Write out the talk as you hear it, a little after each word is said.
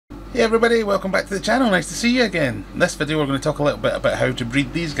Hey everybody, welcome back to the channel, nice to see you again. In this video we're going to talk a little bit about how to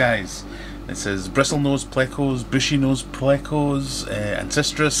breed these guys. This is bristlenose plecos, bushy nose plecos,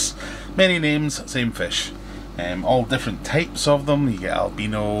 ancestris, many names, same fish. All different types of them. You get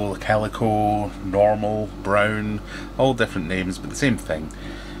albino, calico, normal, brown, all different names but the same thing.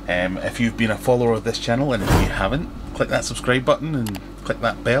 If you've been a follower of this channel, and if you haven't, click that subscribe button and click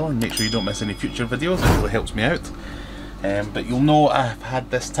that bell and make sure you don't miss any future videos. It really helps me out. But you'll know I've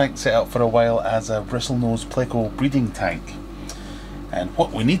had this tank set up for a while as a bristlenose pleco breeding tank, and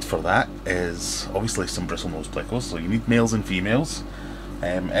what we need for that is obviously some bristlenose plecos, so you need males and females.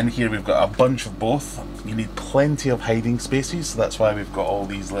 In here we've got a bunch of both. You need plenty of hiding spaces, so that's why we've got all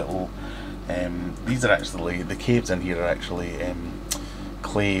these little these are actually, the caves in here are actually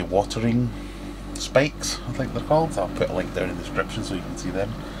clay watering spikes, I think they're called. I'll put a link down in the description so you can see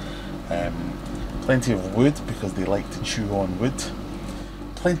them. Plenty of wood because they like to chew on wood.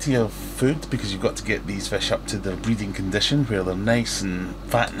 Plenty of food because you've got to get these fish up to their breeding condition where they're nice and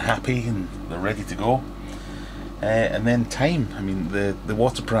fat and happy and they're ready to go. And then time. I mean, the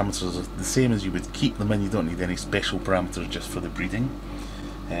water parameters are the same as you would keep them in. You don't need any special parameters just for the breeding.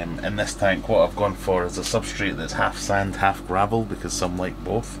 In this tank what I've gone for is a substrate that's half sand, half gravel, because some like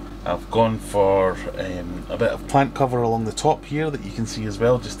both. I've gone for a bit of plant cover along the top here that you can see as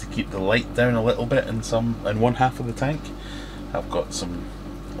well, just to keep the light down a little bit in one half of the tank. I've got some,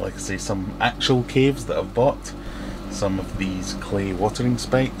 like I say, some actual caves that I've bought, some of these clay watering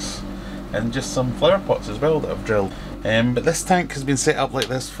spikes, and just some flower pots as well that I've drilled. But this tank has been set up like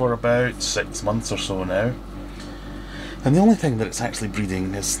this for about 6 months or so now, and the only thing that it's actually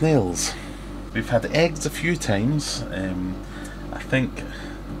breeding is snails. We've had eggs a few times. I think,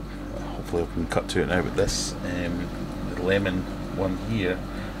 hopefully I can cut to it now, but this the lemon one here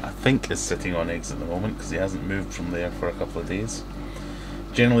I think is sitting on eggs at the moment because he hasn't moved from there for a couple of days.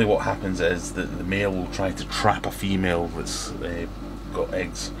 Generally what happens is that the male will try to trap a female that's got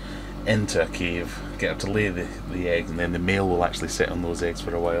eggs into a cave, get her to lay the eggs, and then the male will actually sit on those eggs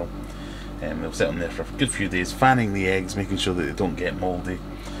for a while. They'll sit on there for a good few days, fanning the eggs, making sure that they don't get mouldy,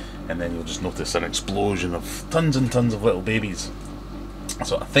 and then you'll just notice an explosion of tons and tons of little babies.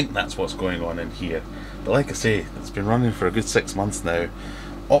 So I think that's what's going on in here. But like I say, it's been running for a good 6 months now.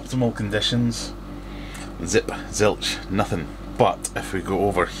 Optimal conditions, zip, zilch, nothing. But if we go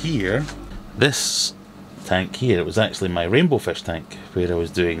over here, this tank here, it was actually my rainbow fish tank, where I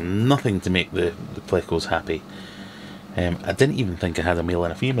was doing nothing to make the plecos happy. I didn't even think I had a male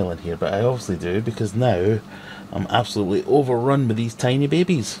and a female in here, but I obviously do, because now I'm absolutely overrun with these tiny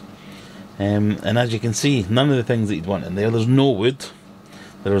babies. And as you can see, none of the things that you'd want in there. There's no wood,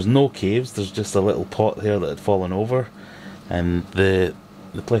 there's no caves, there's just a little pot there that had fallen over, and the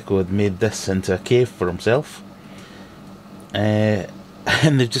pleco had made this into a cave for himself. And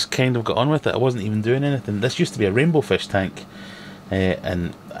they've just kind of got on with it. I wasn't even doing anything. This used to be a rainbow fish tank,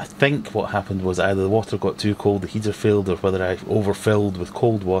 and I think what happened was either the water got too cold, the heater failed, or whether I overfilled with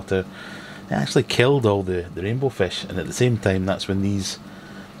cold water. It actually killed all the rainbow fish, and at the same time that's when these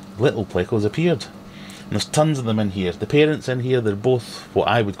little plecos appeared. And there's tons of them in here. The parents in here, they're both what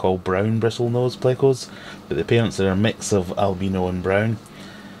I would call brown bristlenose plecos, but the parents are a mix of albino and brown,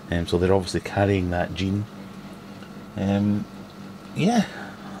 so they're obviously carrying that gene. Yeah,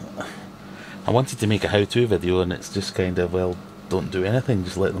 I wanted to make a how-to video, and it's just kind of, well, don't do anything,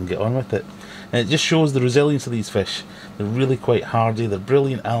 just let them get on with it. And it just shows the resilience of these fish. They're really quite hardy, they're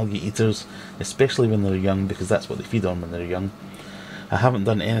brilliant algae eaters, especially when they're young, because that's what they feed on when they're young. I haven't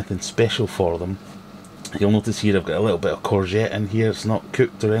done anything special for them. You'll notice here I've got a little bit of courgette in here. It's not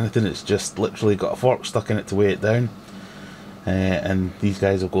cooked or anything, it's just literally got a fork stuck in it to weigh it down. And these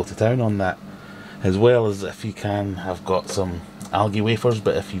guys will go to town on that. As well as, if you can, I've got some algae wafers,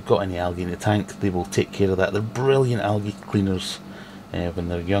 but if you've got any algae in the tank, they will take care of that. They're brilliant algae cleaners when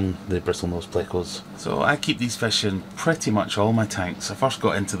they're young, the bristlenose plecos. So I keep these fish in pretty much all my tanks. I first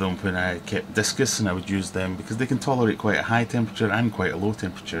got into them when I kept discus, and I would use them because they can tolerate quite a high temperature and quite a low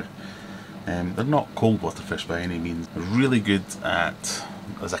temperature. They're not cold water fish by any means. They're really good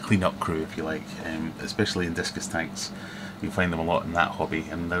as a clean-up crew, if you like, especially in discus tanks. You can find them a lot in that hobby,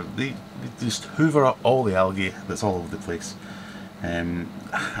 and they just hoover up all the algae that's all over the place.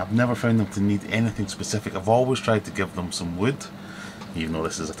 I've never found them to need anything specific. I've always tried to give them some wood, even though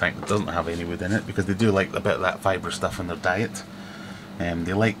this is a tank that doesn't have any wood in it, because they do like a bit of that fibre stuff in their diet.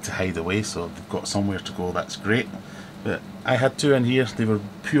 They like to hide away, so if they've got somewhere to go, that's great. But I had two in here. They were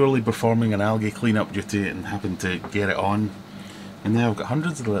purely performing an algae clean-up duty and happened to get it on. And now I've got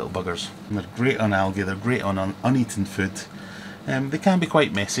hundreds of the little buggers. And they're great on algae, they're great on uneaten food. They can be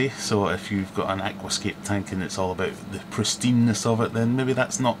quite messy, so if you've got an aquascape tank and it's all about the pristineness of it, then maybe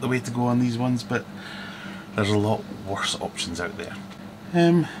that's not the way to go on these ones, but there's a lot worse options out there.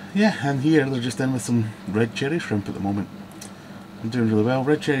 Yeah, and here they're just in with some red cherry shrimp at the moment. I'm doing really well.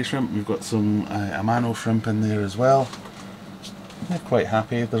 Red cherry shrimp, we've got some Amano shrimp in there as well. They're quite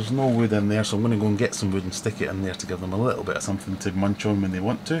happy. There's no wood in there, so I'm going to go and get some wood and stick it in there to give them a little bit of something to munch on when they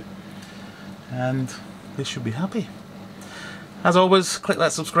want to. And they should be happy. As always, click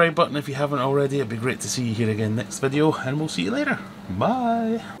that subscribe button if you haven't already. It'd be great to see you here again next video, and we'll see you later.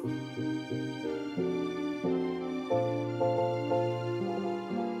 Bye!